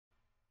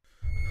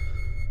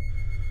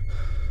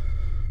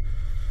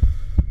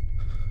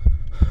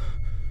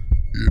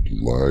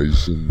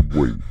lies in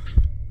wait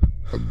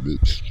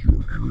amidst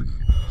your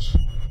dreams,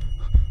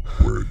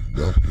 where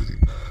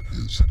nothing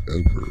is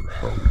ever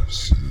how it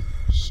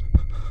seems.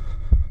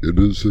 It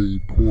is a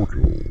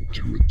portal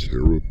to a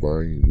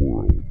terrifying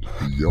world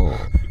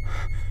beyond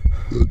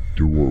the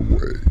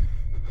doorway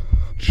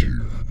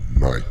to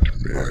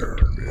nightmare.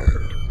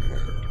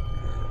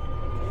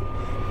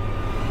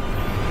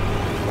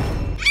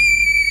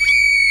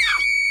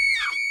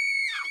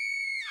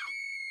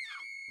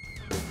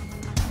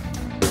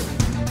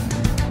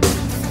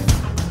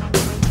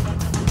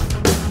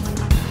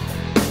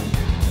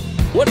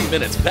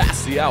 Minutes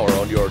past the hour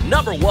on your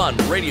number one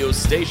radio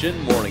station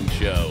morning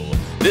show.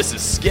 This is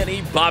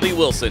Skinny Bobby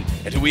Wilson,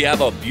 and we have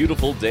a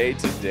beautiful day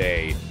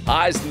today.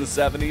 Highs in the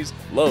 70s,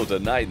 low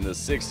tonight in the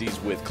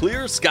 60s with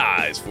clear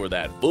skies for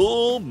that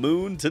full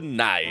moon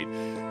tonight.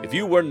 If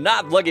you were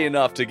not lucky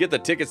enough to get the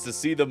tickets to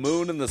see the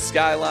moon in the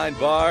Skyline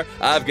Bar,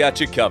 I've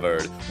got you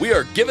covered. We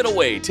are giving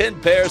away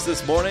 10 pairs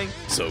this morning,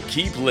 so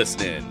keep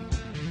listening.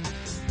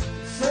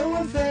 So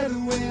unfair the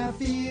way I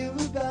feel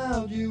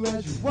about you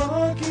as you're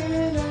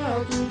walking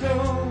out the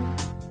door.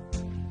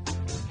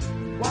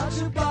 Watch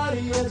your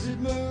body as it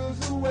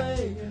moves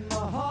away, and my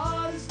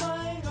heart is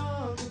lying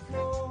on the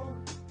floor.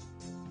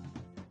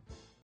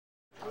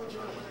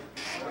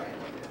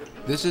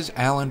 This is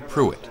Alan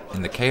Pruitt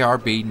in the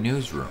KRB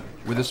newsroom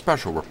with a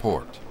special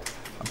report.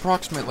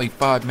 Approximately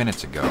 5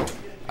 minutes ago,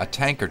 a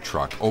tanker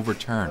truck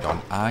overturned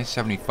on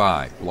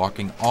I-75,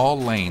 blocking all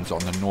lanes on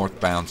the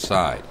northbound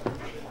side.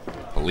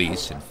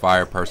 Police and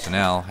fire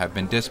personnel have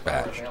been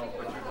dispatched.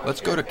 Let's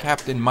go to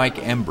Captain Mike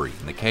Embry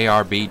in the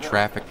KRB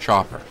traffic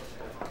chopper.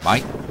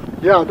 Mike?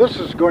 Yeah, this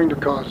is going to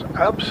cause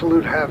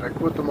absolute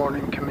havoc with the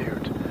morning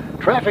commute.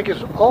 Traffic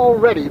is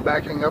already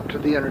backing up to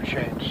the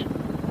interchange.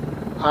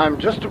 I'm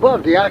just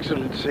above the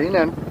accident scene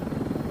and...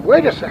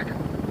 wait a second.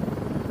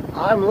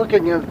 I'm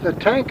looking at the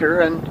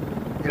tanker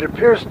and it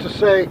appears to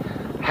say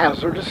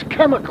hazardous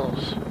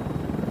chemicals.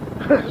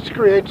 This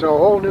creates a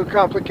whole new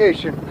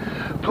complication.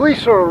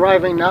 Police are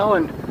arriving now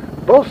and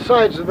both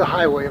sides of the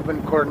highway have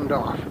been cordoned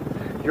off.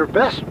 Your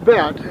best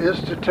bet is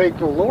to take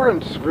the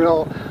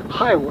Lawrenceville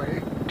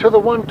Highway to the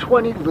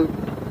 120 loop.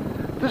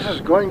 This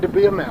is going to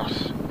be a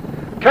mess.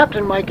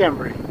 Captain Mike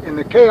Embry in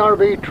the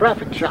KRB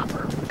traffic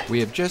chopper. We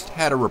have just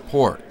had a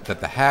report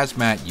that the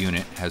hazmat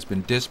unit has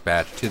been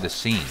dispatched to the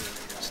scene.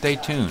 Stay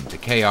tuned to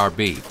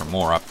KRB for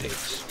more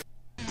updates.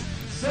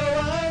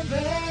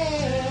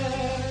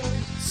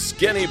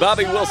 Skinny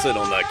Bobby Wilson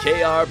on the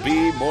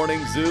KRB Morning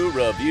Zoo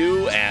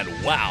Review, and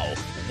wow,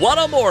 what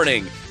a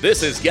morning!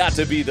 This has got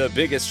to be the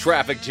biggest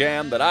traffic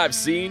jam that I've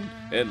seen,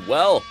 and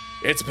well,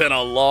 it's been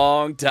a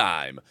long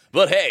time.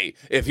 But hey,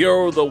 if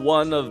you're the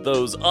one of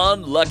those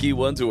unlucky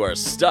ones who are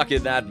stuck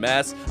in that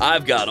mess,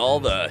 I've got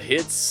all the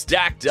hits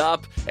stacked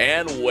up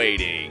and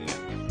waiting.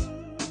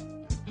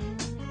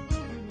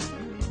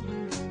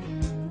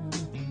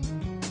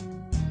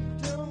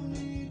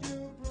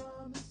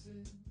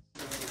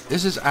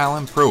 This is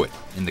Alan Pruitt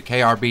in the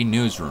KRB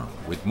newsroom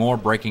with more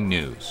breaking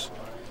news.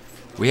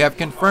 We have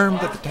confirmed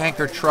that the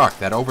tanker truck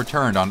that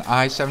overturned on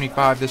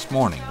I-75 this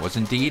morning was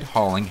indeed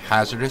hauling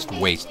hazardous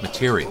waste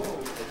material.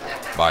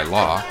 By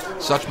law,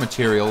 such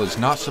material is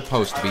not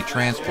supposed to be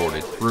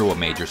transported through a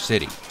major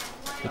city.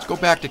 Let's go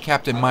back to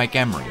Captain Mike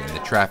Embry in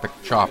the traffic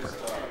chopper.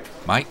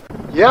 Mike?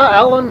 Yeah,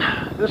 Alan,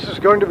 this is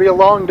going to be a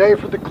long day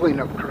for the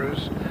cleanup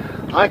crews.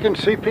 I can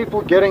see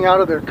people getting out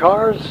of their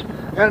cars,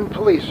 and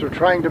police are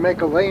trying to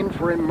make a lane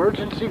for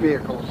emergency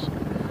vehicles.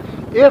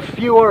 If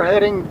you are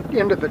heading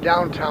into the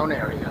downtown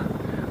area,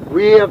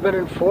 we have been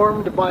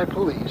informed by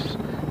police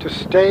to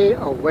stay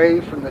away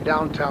from the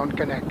downtown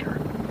connector.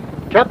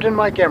 Captain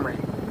Mike Embry,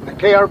 the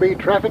KRB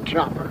traffic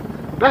chopper.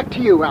 Back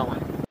to you,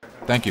 Alan.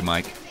 Thank you,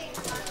 Mike.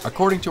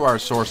 According to our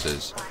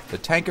sources, the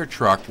tanker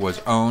truck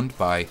was owned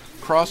by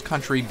Cross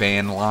Country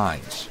Van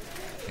Lines.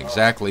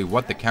 Exactly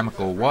what the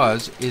chemical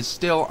was is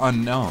still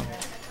unknown.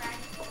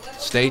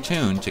 Stay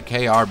tuned to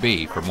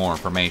KRB for more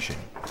information.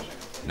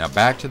 Now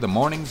back to the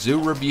Morning Zoo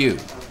Review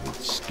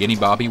with Skinny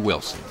Bobby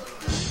Wilson.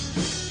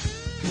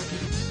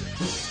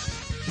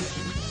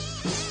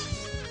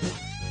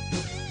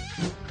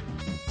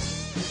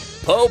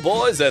 Po'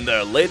 Boys and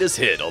their latest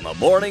hit on the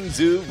Morning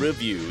Zoo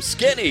Review.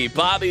 Skinny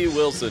Bobby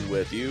Wilson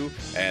with you.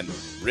 And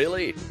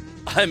really,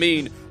 I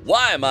mean,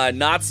 why am I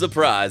not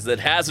surprised that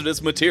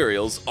hazardous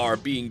materials are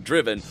being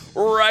driven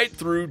right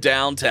through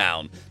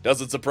downtown?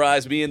 Doesn't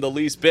surprise me in the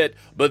least bit,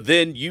 but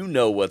then you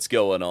know what's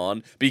going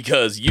on,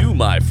 because you,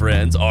 my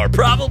friends, are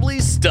probably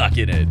stuck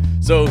in it.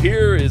 So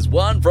here is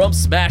one from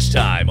Smash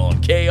Time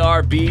on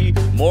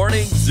KRB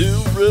Morning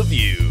Zoo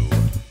Review.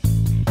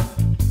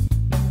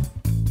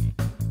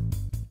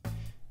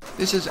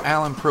 This is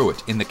Alan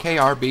Pruitt in the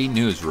KRB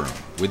newsroom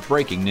with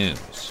breaking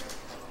news.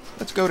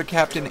 Let's go to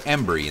Captain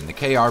Embry in the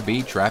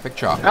KRB traffic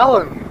chopper.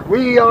 Alan,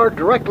 we are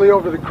directly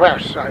over the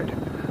crash site.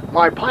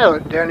 My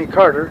pilot, Danny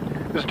Carter,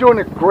 is doing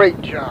a great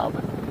job.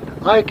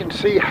 I can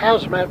see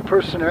hazmat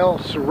personnel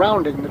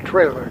surrounding the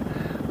trailer.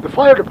 The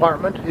fire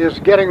department is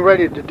getting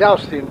ready to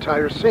douse the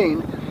entire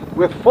scene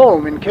with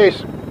foam in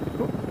case...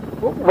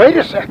 Wait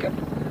a second.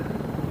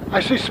 I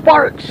see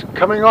sparks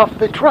coming off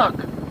the truck.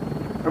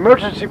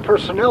 Emergency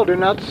personnel do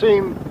not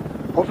seem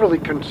overly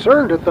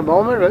concerned at the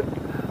moment, but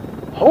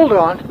hold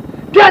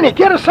on. Danny,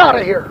 get us out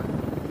of here!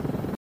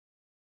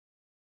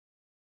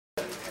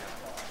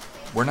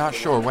 We're not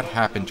sure what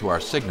happened to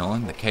our signal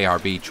in the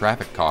KRB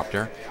traffic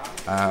copter.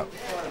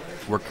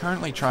 We're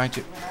currently trying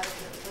to...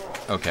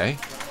 Okay.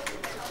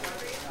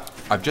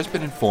 I've just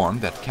been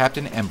informed that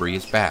Captain Embry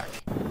is back.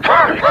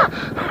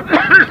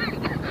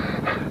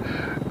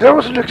 There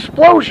was an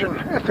explosion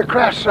at the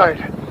crash site.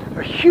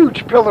 A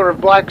huge pillar of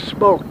black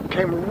smoke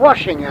came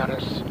rushing at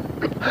us.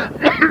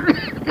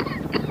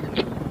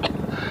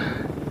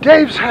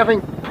 Dave's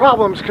having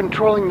problems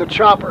controlling the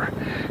chopper.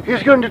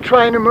 He's going to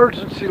try an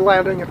emergency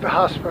landing at the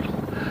hospital.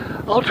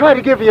 I'll try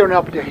to give you an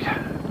update.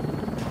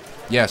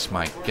 Yes,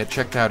 Mike. Get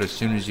checked out as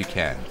soon as you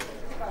can.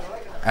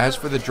 As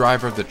for the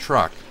driver of the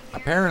truck,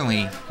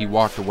 apparently he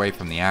walked away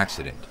from the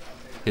accident.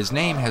 His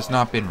name has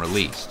not been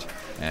released,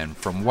 and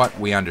from what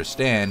we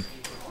understand,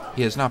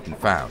 he has not been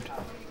found.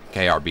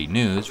 KRB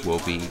News will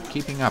be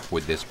keeping up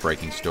with this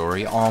breaking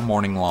story all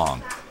morning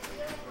long.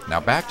 Now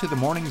back to the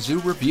Morning Zoo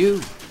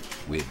Review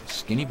with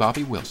Skinny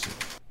Bobby Wilson.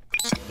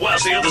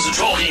 Whilst the others are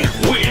talking,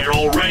 we're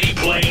already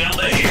playing out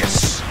the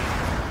hits.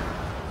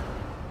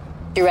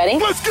 You ready?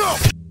 Let's go!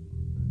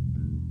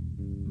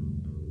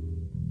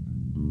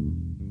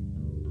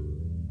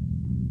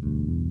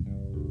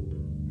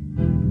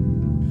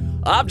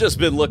 I've just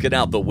been looking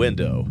out the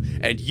window,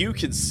 and you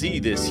can see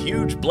this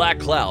huge black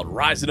cloud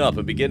rising up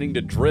and beginning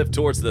to drift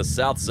towards the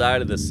south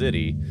side of the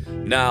city.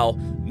 Now,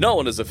 no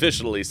one has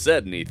officially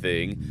said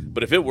anything,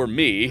 but if it were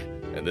me,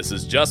 and this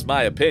is just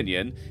my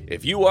opinion,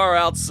 if you are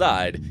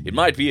outside, it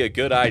might be a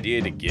good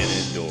idea to get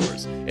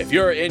indoors. If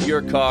you're in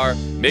your car,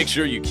 make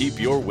sure you keep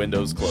your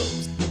windows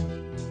closed.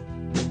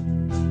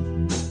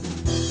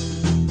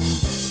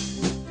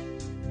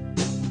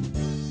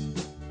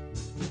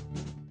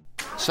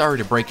 Sorry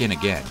to break in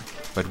again,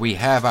 but we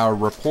have our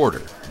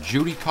reporter,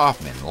 Judy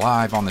Kaufman,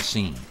 live on the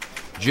scene.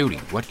 Judy,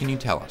 what can you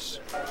tell us?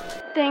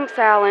 Thanks,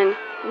 Alan.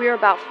 We are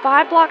about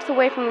 5 blocks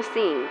away from the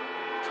scene.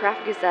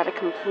 Traffic is at a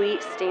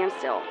complete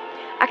standstill.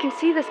 I can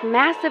see this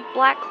massive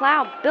black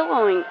cloud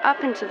billowing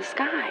up into the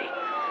sky.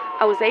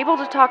 I was able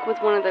to talk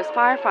with one of those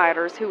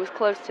firefighters who was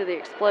close to the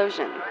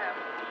explosion.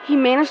 He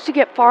managed to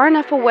get far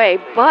enough away,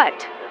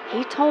 but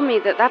he told me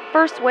that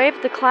first wave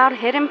of the cloud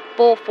hit him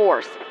full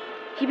force.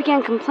 He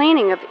began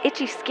complaining of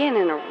itchy skin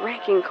and a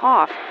racking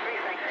cough.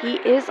 He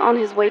is on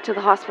his way to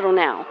the hospital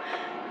now.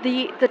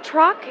 The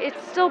truck,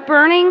 it's still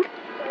burning,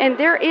 and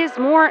there is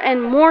more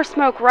and more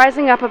smoke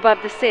rising up above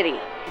the city.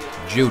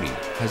 Judy,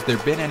 has there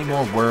been any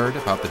more word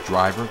about the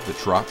driver of the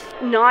truck?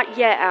 Not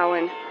yet,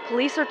 Alan.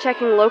 Police are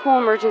checking local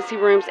emergency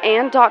rooms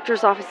and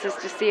doctors' offices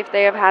to see if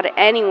they have had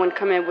anyone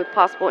come in with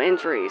possible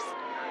injuries.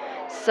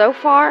 So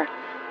far,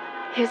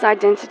 his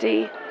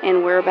identity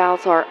and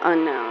whereabouts are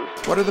unknown.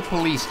 What are the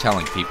police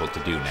telling people to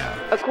do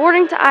now?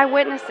 According to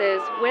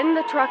eyewitnesses, when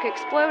the truck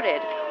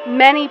exploded,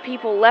 many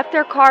people left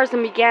their cars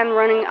and began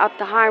running up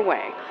the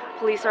highway.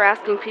 Police are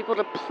asking people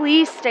to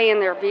please stay in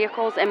their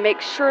vehicles and make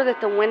sure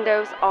that the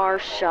windows are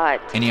shut.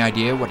 Any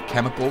idea what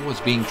chemical was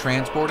being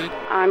transported?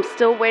 I'm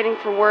still waiting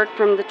for word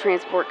from the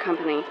transport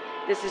company.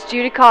 This is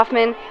Judy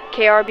Kaufman,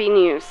 KRB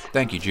News.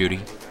 Thank you,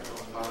 Judy.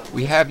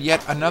 We have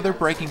yet another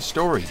breaking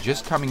story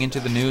just coming into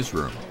the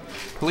newsroom.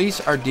 Police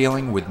are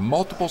dealing with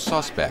multiple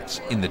suspects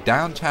in the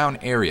downtown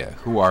area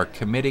who are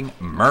committing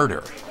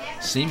murder,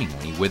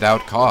 seemingly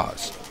without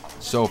cause.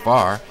 So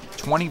far,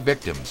 20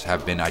 victims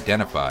have been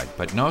identified,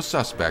 but no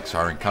suspects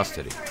are in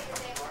custody.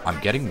 I'm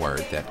getting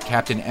word that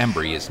Captain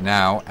Embry is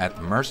now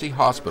at Mercy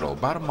Hospital,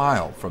 about a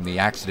mile from the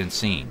accident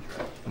scene.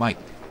 Mike,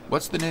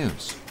 what's the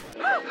news?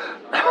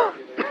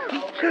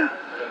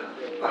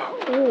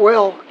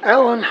 Well,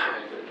 Alan,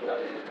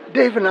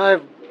 Dave and I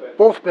have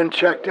both been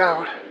checked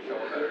out.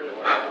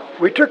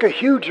 We took a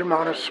huge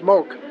amount of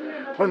smoke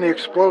when the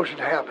explosion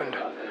happened.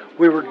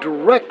 We were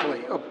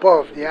directly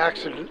above the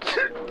accident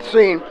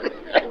scene.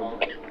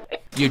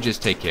 You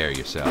just take care of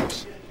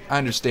yourselves. I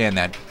understand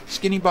that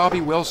Skinny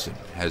Bobby Wilson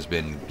has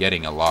been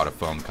getting a lot of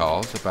phone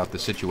calls about the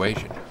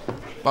situation.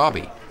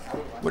 Bobby,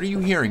 what are you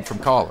hearing from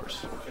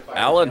callers?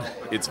 Alan,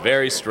 it's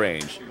very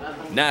strange.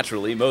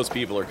 Naturally, most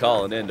people are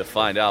calling in to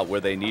find out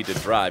where they need to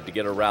drive to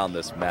get around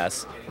this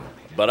mess.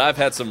 But I've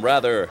had some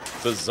rather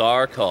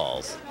bizarre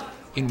calls.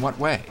 In what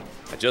way?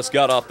 I just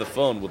got off the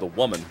phone with a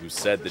woman who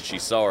said that she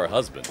saw her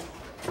husband.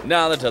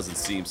 Now, that doesn't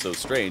seem so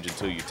strange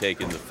until you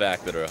take in the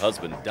fact that her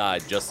husband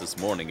died just this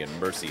morning in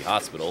Mercy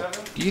Hospital.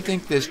 Do you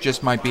think this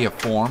just might be a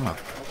form of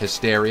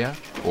hysteria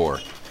or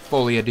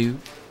folie à deux?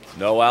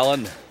 No,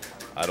 Alan,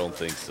 I don't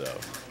think so.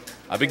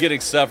 I've been getting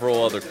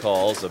several other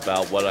calls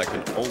about what I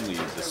can only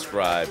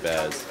describe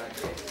as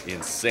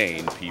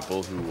insane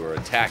people who are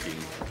attacking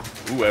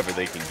whoever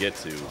they can get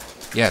to.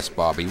 Yes,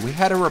 Bobby, we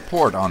had a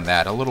report on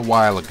that a little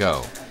while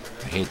ago.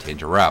 I hate to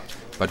interrupt,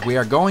 but we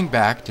are going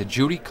back to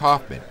Judy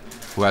Kaufman,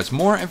 who has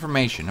more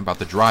information about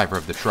the driver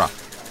of the truck.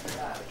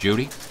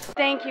 Judy?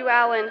 Thank you,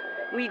 Alan.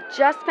 We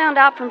just found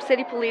out from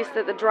city police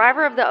that the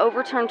driver of the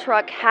overturned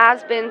truck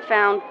has been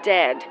found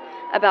dead.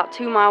 about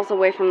 2 miles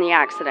away from the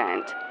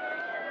accident.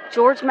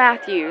 George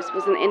Matthews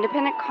was an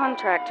independent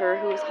contractor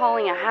who was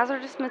hauling a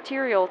hazardous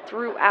material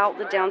throughout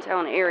the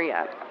downtown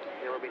area.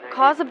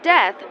 Cause of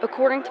death,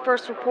 according to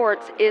first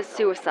reports, is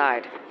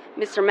suicide.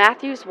 Mr.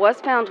 Matthews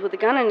was found with a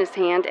gun in his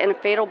hand and a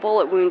fatal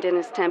bullet wound in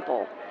his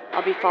temple.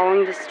 I'll be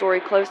following this story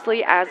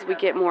closely as we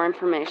get more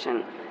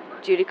information.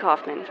 Judy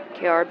Kaufman,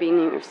 KRB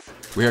News.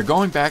 We are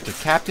going back to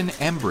Captain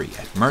Embry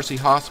at Mercy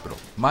Hospital.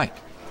 Mike,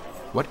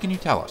 what can you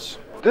tell us?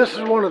 This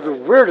is one of the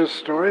weirdest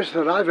stories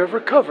that I've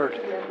ever covered.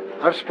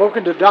 I've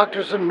spoken to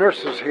doctors and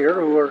nurses here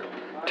who are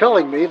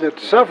telling me that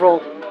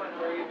several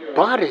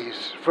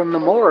bodies from the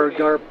morgue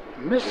are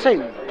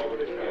missing.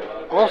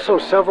 Also,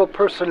 several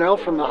personnel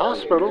from the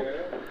hospital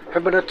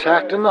have been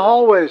attacked in the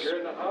hallways.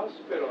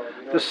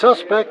 The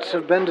suspects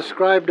have been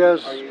described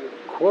as,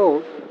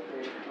 quote,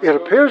 "It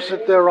appears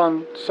that they're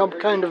on some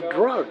kind of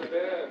drug,"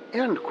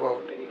 end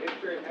quote.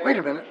 Wait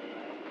a minute.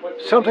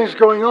 Something's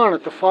going on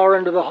at the far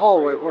end of the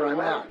hallway where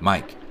I'm at.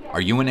 Mike,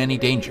 are you in any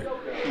danger?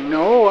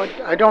 No,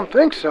 I don't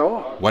think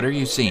so. What are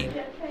you seeing?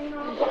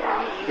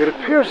 It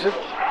appears that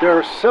there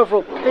are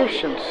several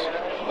patients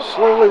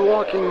slowly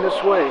walking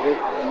this way. They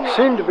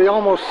seem to be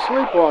almost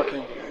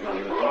sleepwalking.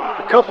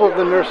 A couple of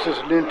the nurses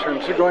and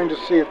interns are going to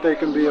see if they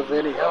can be of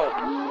any help.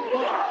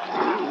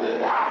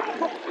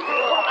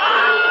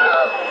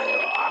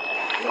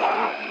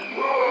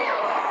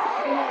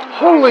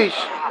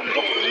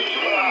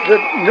 The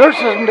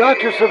nurses and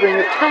doctors are being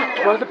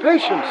attacked by the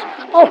patients.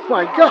 Oh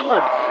my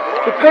God!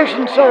 The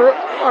patients are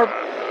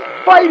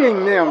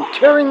biting them,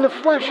 tearing the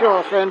flesh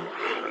off, and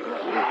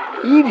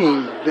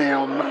eating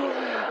them.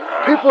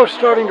 People are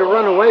starting to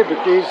run away,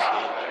 but these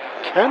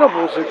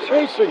cannibals are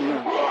chasing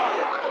them.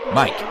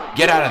 Mike,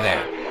 get out of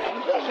there.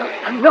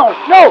 No!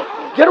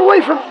 Get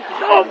away from...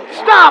 No!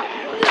 Stop!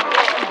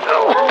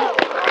 No.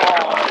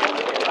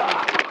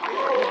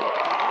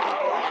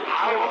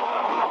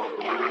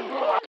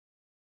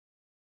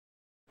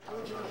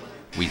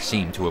 We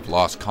seem to have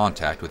lost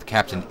contact with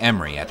Captain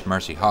Emery at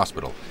Mercy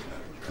Hospital.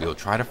 We will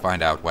try to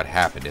find out what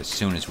happened as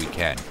soon as we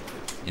can.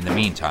 In the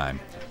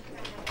meantime,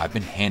 I've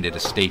been handed a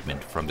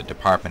statement from the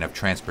Department of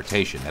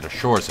Transportation that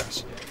assures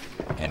us,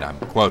 and I'm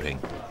quoting,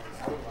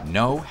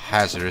 "No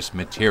hazardous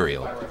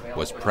material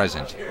was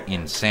present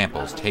in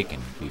samples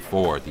taken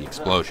before the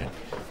explosion.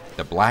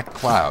 The black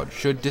cloud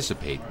should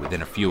dissipate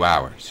within a few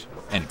hours,"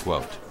 end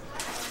quote.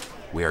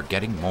 We are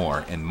getting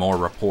more and more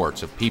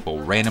reports of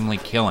people randomly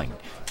killing.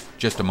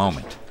 Just a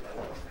moment.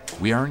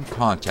 We are in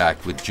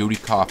contact with Judy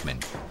Kaufman,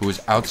 who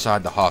is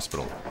outside the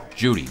hospital.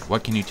 Judy,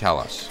 what can you tell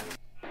us?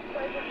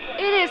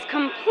 It is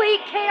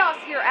complete chaos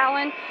here,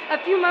 Alan. A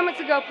few moments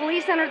ago,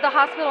 police entered the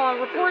hospital on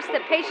reports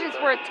that patients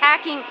were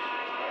attacking.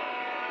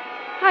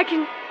 I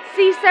can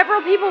see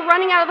several people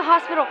running out of the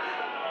hospital.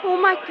 Oh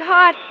my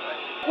God.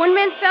 One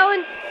man fell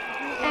and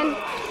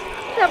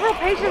several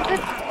patients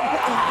had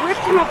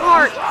ripped him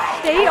apart.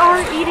 They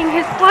are eating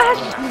his flesh.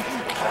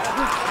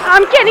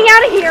 I'm getting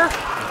out of here.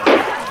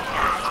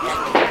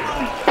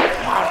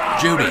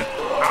 Judy,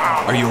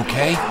 are you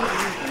okay?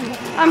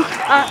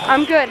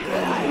 I'm good.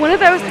 One of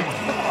those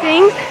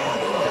things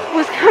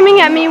was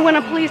coming at me when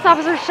a police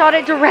officer shot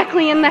it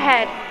directly in the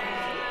head.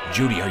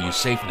 Judy, are you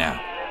safe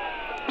now?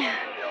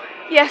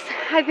 Yes,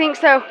 I think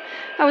so.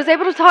 I was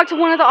able to talk to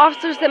one of the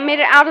officers that made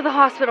it out of the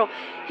hospital.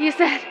 He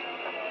said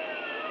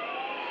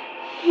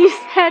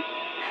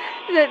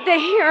that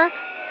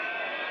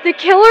the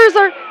killers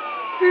are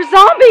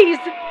zombies.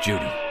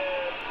 Judy,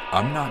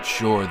 I'm not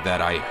sure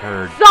that I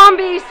heard...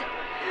 Zombies!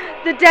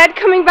 The dead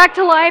coming back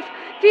to life,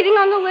 feeding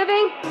on the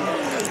living.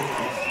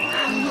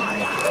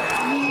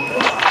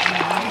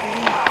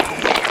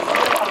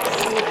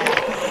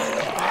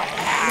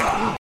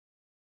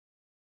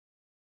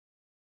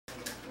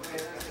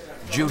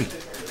 Judy,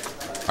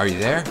 are you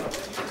there?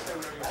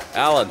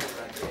 Alan,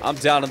 I'm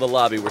down in the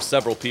lobby where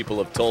several people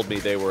have told me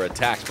they were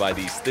attacked by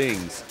these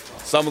things.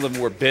 Some of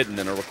them were bitten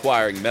and are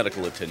requiring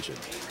medical attention.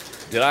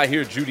 Did I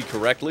hear Judy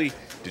correctly?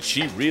 Did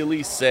she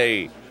really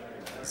say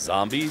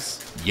zombies?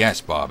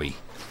 Yes, Bobby,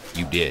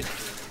 you did.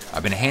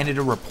 I've been handed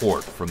a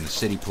report from the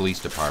city police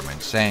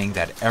department saying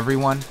that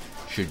everyone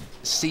should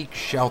seek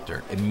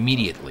shelter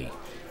immediately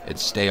and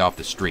stay off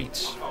the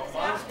streets.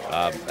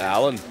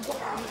 Alan,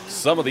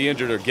 some of the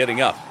injured are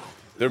getting up.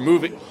 They're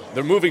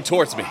moving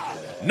towards me.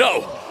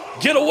 No!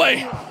 Get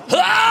away!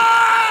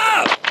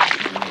 Ah!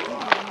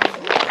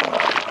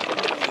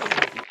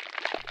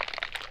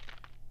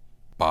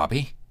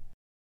 Bobby?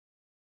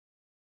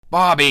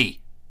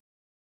 Bobby!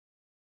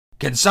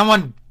 Can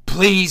someone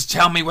please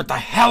tell me what the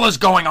hell is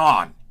going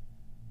on?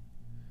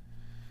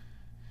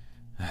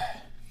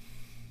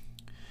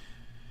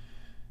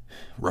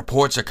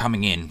 Reports are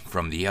coming in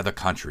from the other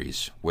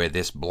countries where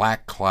this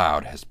black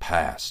cloud has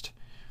passed.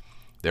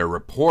 They're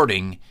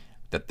reporting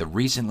that the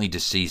recently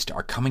deceased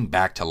are coming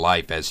back to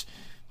life as,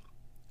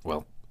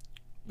 well,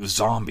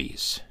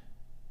 zombies.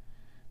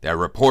 They're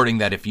reporting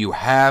that if you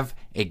have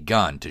a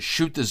gun to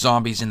shoot the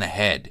zombies in the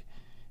head,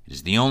 it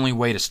is the only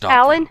way to stop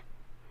them.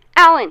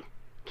 Alan,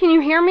 can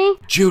you hear me?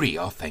 Judy,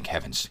 oh thank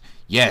heavens.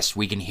 Yes,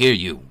 we can hear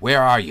you.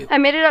 Where are you? I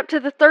made it up to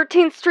the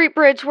 13th Street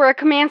Bridge where a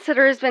command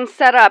center has been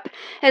set up,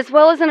 as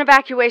well as an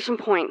evacuation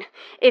point.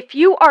 If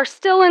you are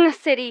still in the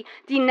city,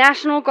 the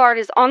National Guard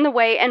is on the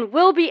way and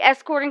will be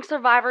escorting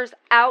survivors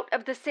out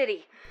of the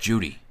city.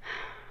 Judy,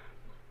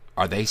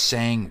 are they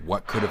saying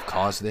what could have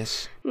caused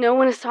this? No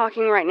one is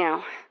talking right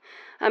now.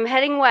 I'm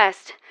heading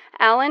west.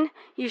 Alan,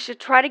 you should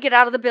try to get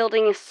out of the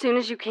building as soon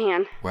as you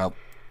can. Well,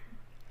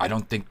 I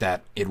don't think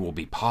that it will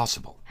be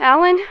possible.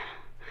 Alan,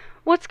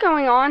 what's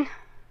going on?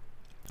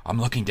 I'm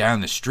looking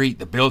down the street.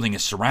 The building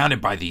is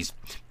surrounded by these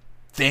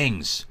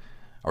things.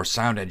 Our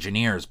sound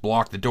engineer has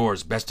blocked the door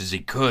as best as he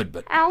could,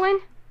 but... Alan,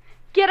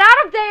 get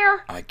out of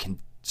there! I can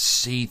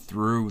see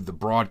through the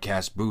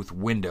broadcast booth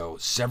window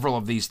several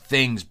of these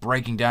things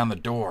breaking down the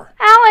door.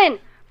 Alan,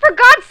 for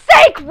God's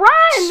sake,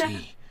 run!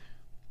 See,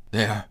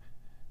 they're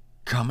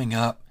coming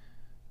up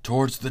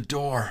towards the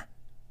door.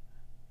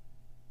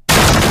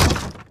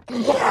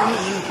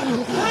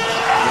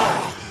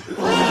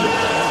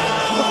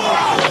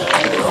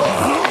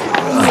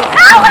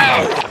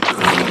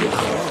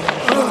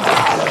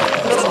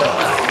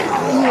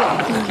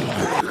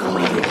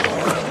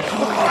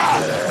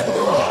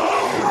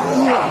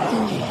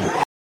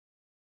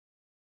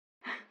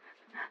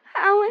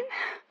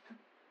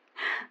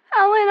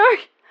 Alan,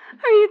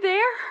 are you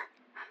there?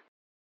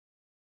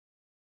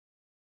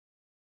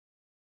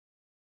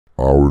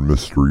 Our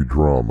mystery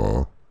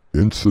drama,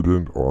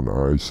 Incident on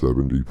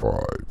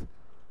I-75,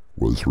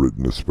 was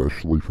written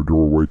especially for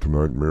Doorway to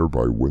Nightmare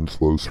by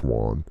Winslow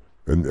Swan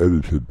and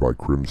edited by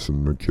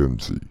Crimson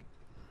McKenzie.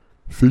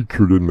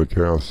 Featured in the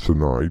cast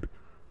tonight,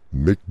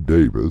 Mick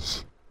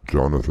Davis,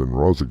 Jonathan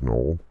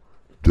Rosignol,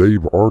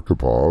 Dave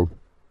Arkhipov,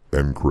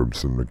 and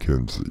Crimson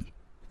McKenzie.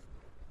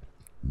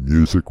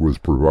 Music was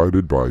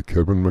provided by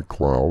Kevin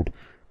MacLeod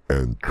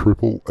and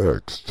Triple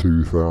X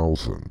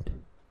 2000.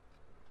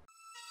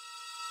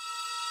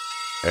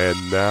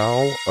 And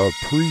now, a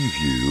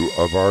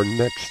preview of our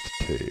next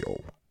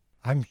tale.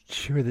 I'm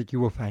sure that you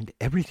will find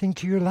everything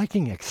to your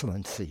liking,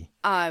 Excellency.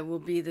 I will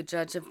be the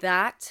judge of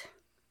that.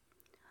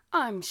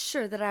 I'm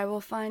sure that I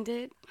will find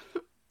it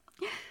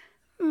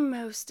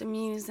most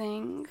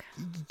amusing.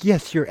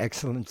 Yes, Your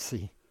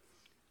Excellency.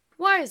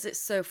 Why is it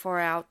so far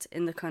out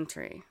in the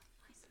country?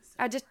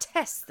 I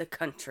detest the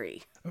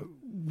country.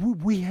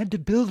 We had to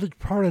build it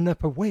far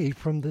enough away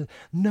from the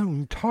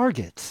known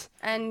targets.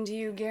 And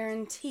you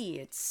guarantee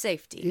its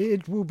safety?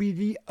 It will be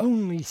the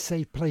only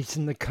safe place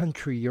in the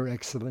country, Your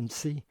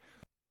Excellency.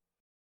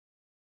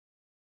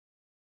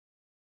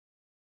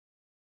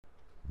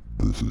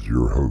 This is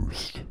your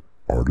host,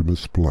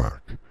 Artemis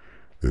Black,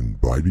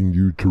 inviting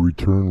you to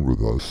return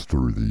with us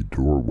through the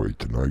Doorway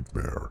to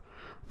Nightmare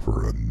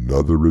for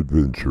another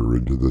adventure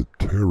into the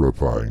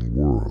terrifying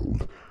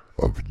world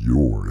of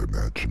your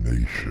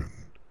imagination.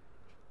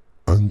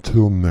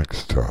 Until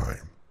next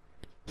time,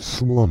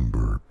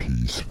 slumber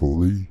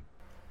peacefully.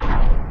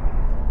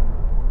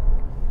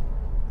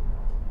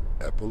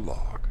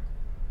 Epilogue.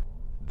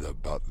 The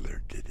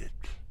butler did it.